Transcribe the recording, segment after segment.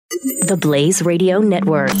the Blaze Radio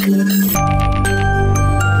Network.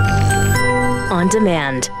 On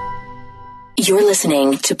demand. You're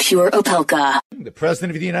listening to Pure Opelka. The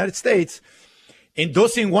President of the United States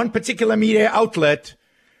endorsing one particular media outlet,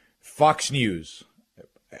 Fox News.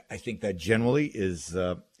 I think that generally is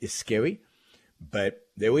scary, but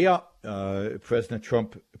there we are. President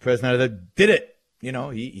Trump, President did it. You know,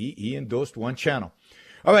 he endorsed one channel.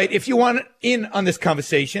 All right, if you want in on this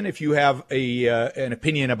conversation, if you have an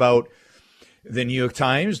opinion about the New York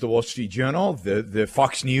Times, the Wall Street Journal, the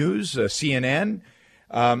Fox News, CNN,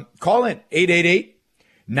 call in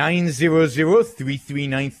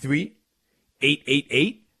 888-900-3393,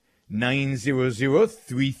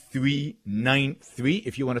 888-900-3393.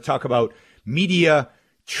 If you want to talk about media,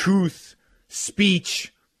 truth,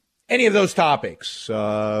 speech, any of those topics,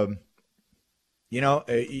 call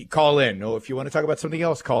in. Or if you want to talk about something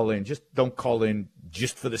else, call in. Just don't call in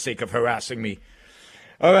just for the sake of harassing me.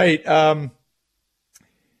 All right.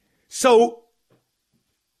 So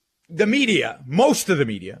the media, most of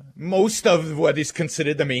what is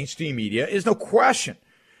considered the mainstream media is no question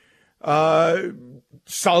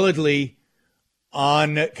solidly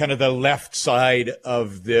on kind of the left side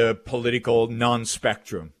of the political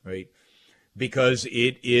non-spectrum, right? Because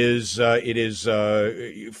it is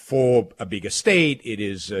for a bigger state. It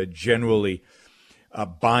is generally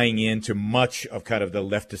buying into much of kind of the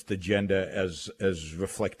leftist agenda as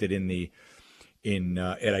reflected at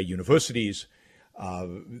our universities.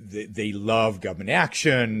 They love government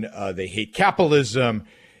action. They hate capitalism.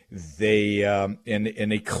 They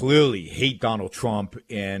clearly hate Donald Trump.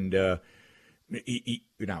 And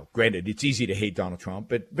now, granted, it's easy to hate Donald Trump,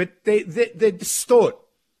 but they distort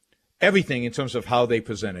everything in terms of how they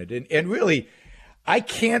present it. And really, I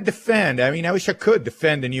can't defend. I mean, I wish I could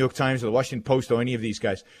defend the New York Times or the Washington Post or any of these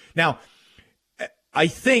guys. Now, I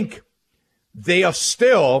think they are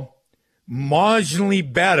still marginally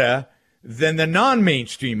better than the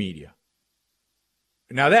non-mainstream media.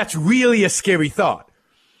 Now, that's really a scary thought.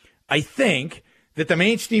 I think that the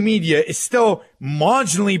mainstream media is still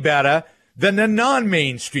marginally better than the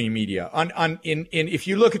non-mainstream media. If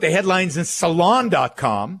you look at the headlines in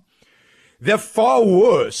Salon.com, they're far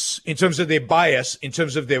worse in terms of their bias, in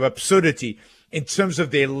terms of their absurdity, in terms of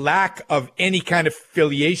their lack of any kind of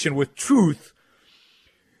affiliation with truth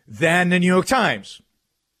than the New York Times.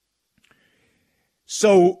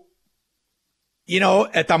 So,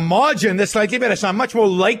 at the margin, they're slightly better. So I'm much more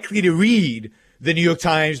likely to read the New York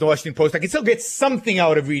Times, the Washington Post. I can still get something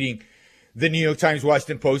out of reading the New York Times,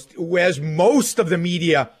 Washington Post, whereas most of the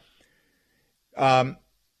media on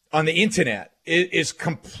the internet is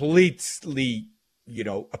completely,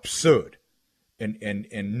 absurd and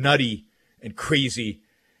nutty and crazy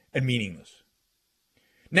and meaningless.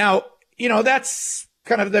 Now, that's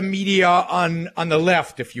kind of the media on the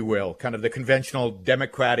left, if you will, kind of the conventional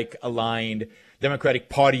Democratic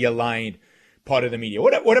Party aligned part of the media.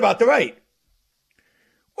 What about the right?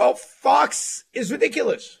 Well, Fox is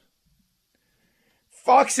ridiculous.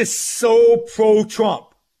 Fox is so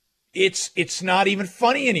pro-Trump. It's not even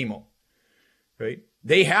funny anymore. Right?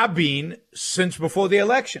 They have been since before the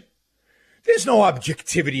election. There's no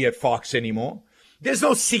objectivity at Fox anymore. There's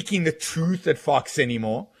no seeking the truth at Fox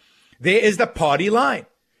anymore. There is the party line.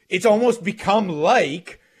 It's almost become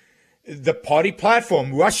like the party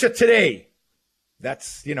platform, Russia Today.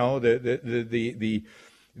 That's, the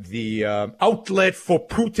outlet for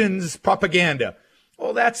Putin's propaganda.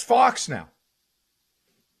 Well, that's Fox now.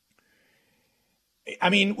 I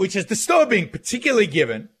mean, which is disturbing, particularly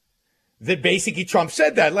given that basically Trump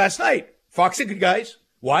said that last night. Fox are good guys.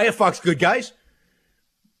 Why are Fox good guys?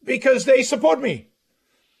 Because they support me.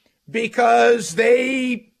 Because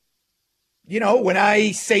they, when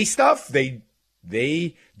I say stuff, they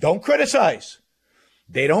don't criticize.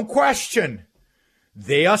 They don't question.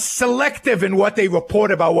 They are selective in what they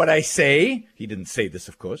report about what I say. He didn't say this,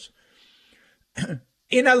 of course.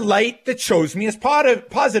 In a light that shows me as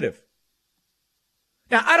positive.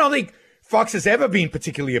 Now, I don't think Fox has ever been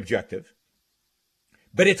particularly objective,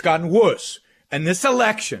 but it's gotten worse. And this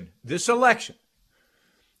election,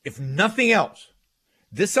 if nothing else,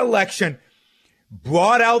 this election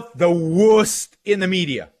brought out the worst in the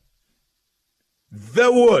media.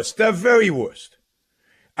 The worst, the very worst.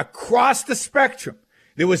 Across the spectrum,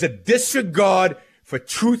 there was a disregard for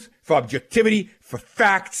truth, for objectivity, for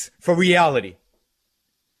facts, for reality.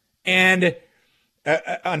 And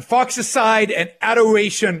on Fox's side,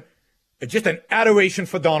 just an adoration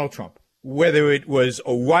for Donald Trump, whether it was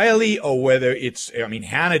O'Reilly or whether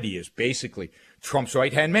Hannity is basically Trump's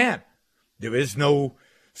right-hand man. There is no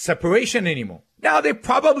separation anymore. Now, there have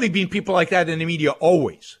probably been people like that in the media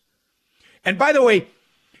always. And by the way,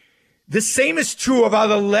 The same is true of how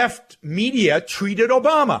the left media treated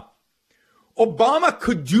Obama. Obama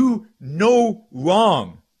could do no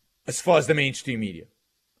wrong as far as the mainstream media.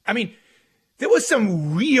 I mean, there was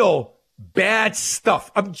some real bad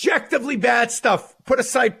stuff, objectively bad stuff. Put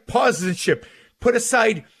aside partisanship, put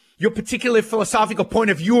aside your particular philosophical point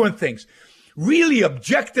of view on things. Really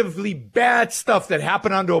objectively bad stuff that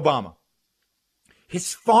happened under Obama.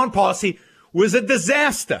 His foreign policy was a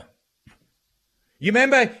disaster. You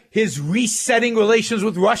remember his resetting relations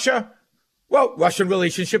with Russia? Well, Russian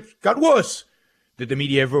relationships got worse. Did the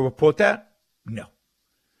media ever report that? No.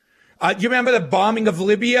 You remember the bombing of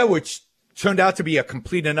Libya, which turned out to be a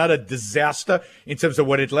complete and utter disaster in terms of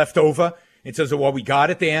what it left over, in terms of what we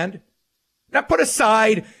got at the end? Now, put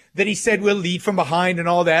aside that he said we'll lead from behind and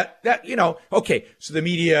all that. That, you know, okay, so the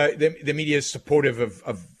media is supportive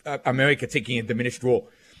of America taking a diminished role.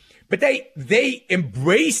 But they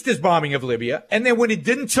embraced his bombing of Libya, and then when it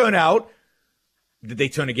didn't turn out, did they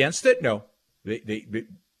turn against it? No. They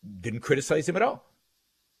didn't criticize him at all.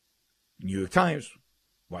 New York Times,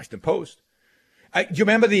 Washington Post. Do you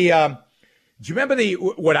remember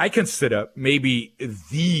what I consider maybe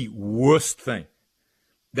the worst thing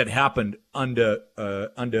that happened under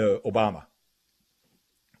Obama,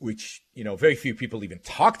 which, you know, very few people even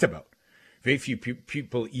talked about, very few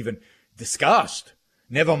people even discussed,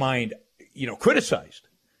 never mind, you know, criticized.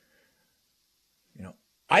 You know,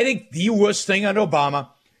 I think the worst thing under Obama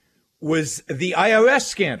was the IRS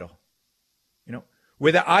scandal, you know,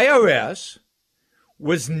 where the IRS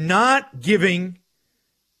was not giving,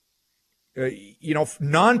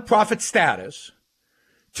 nonprofit status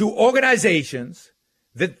to organizations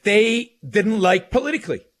that they didn't like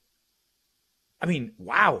politically. I mean,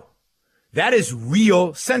 wow. That is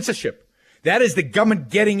real censorship. That is the government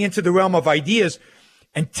getting into the realm of ideas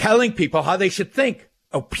and telling people how they should think,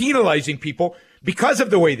 or penalizing people because of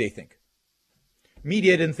the way they think.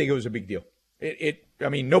 Media didn't think it was a big deal.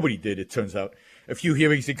 Nobody did, it turns out. A few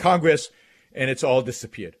hearings in Congress, and it's all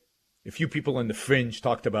disappeared. A few people on the fringe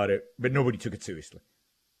talked about it, but nobody took it seriously.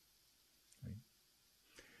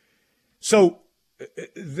 So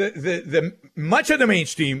the much of the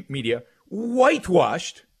mainstream media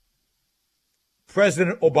whitewashed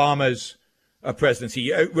President Obama's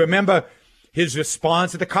presidency. Remember his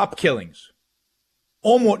response to the cop killings.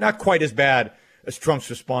 Almost not quite as bad as Trump's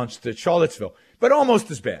response to Charlottesville, but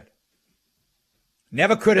almost as bad.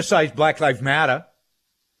 Never criticized Black Lives Matter.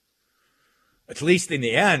 At least in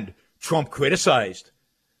the end, Trump criticized,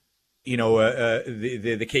 the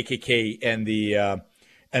KKK and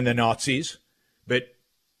the Nazis, but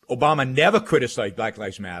Obama never criticized Black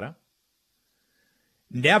Lives Matter.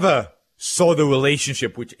 Never saw the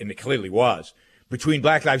relationship, and it clearly was, between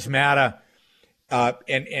Black Lives Matter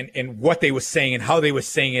and what they were saying and how they were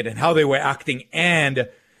saying it and how they were acting and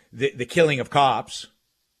the killing of cops.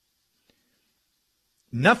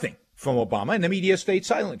 Nothing from Obama, and the media stayed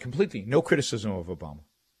silent completely. No criticism of Obama.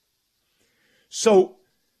 So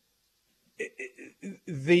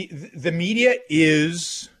the media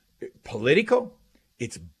is political,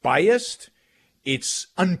 it's biased, it's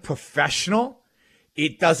unprofessional,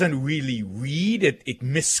 it doesn't really read, it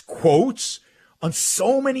misquotes on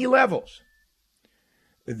so many levels.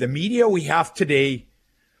 The media we have today,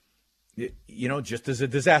 just as a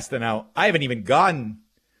disaster. Now, I haven't even gotten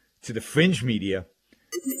to the fringe media.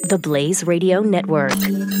 The Blaze Radio Network.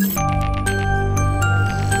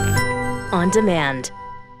 On demand.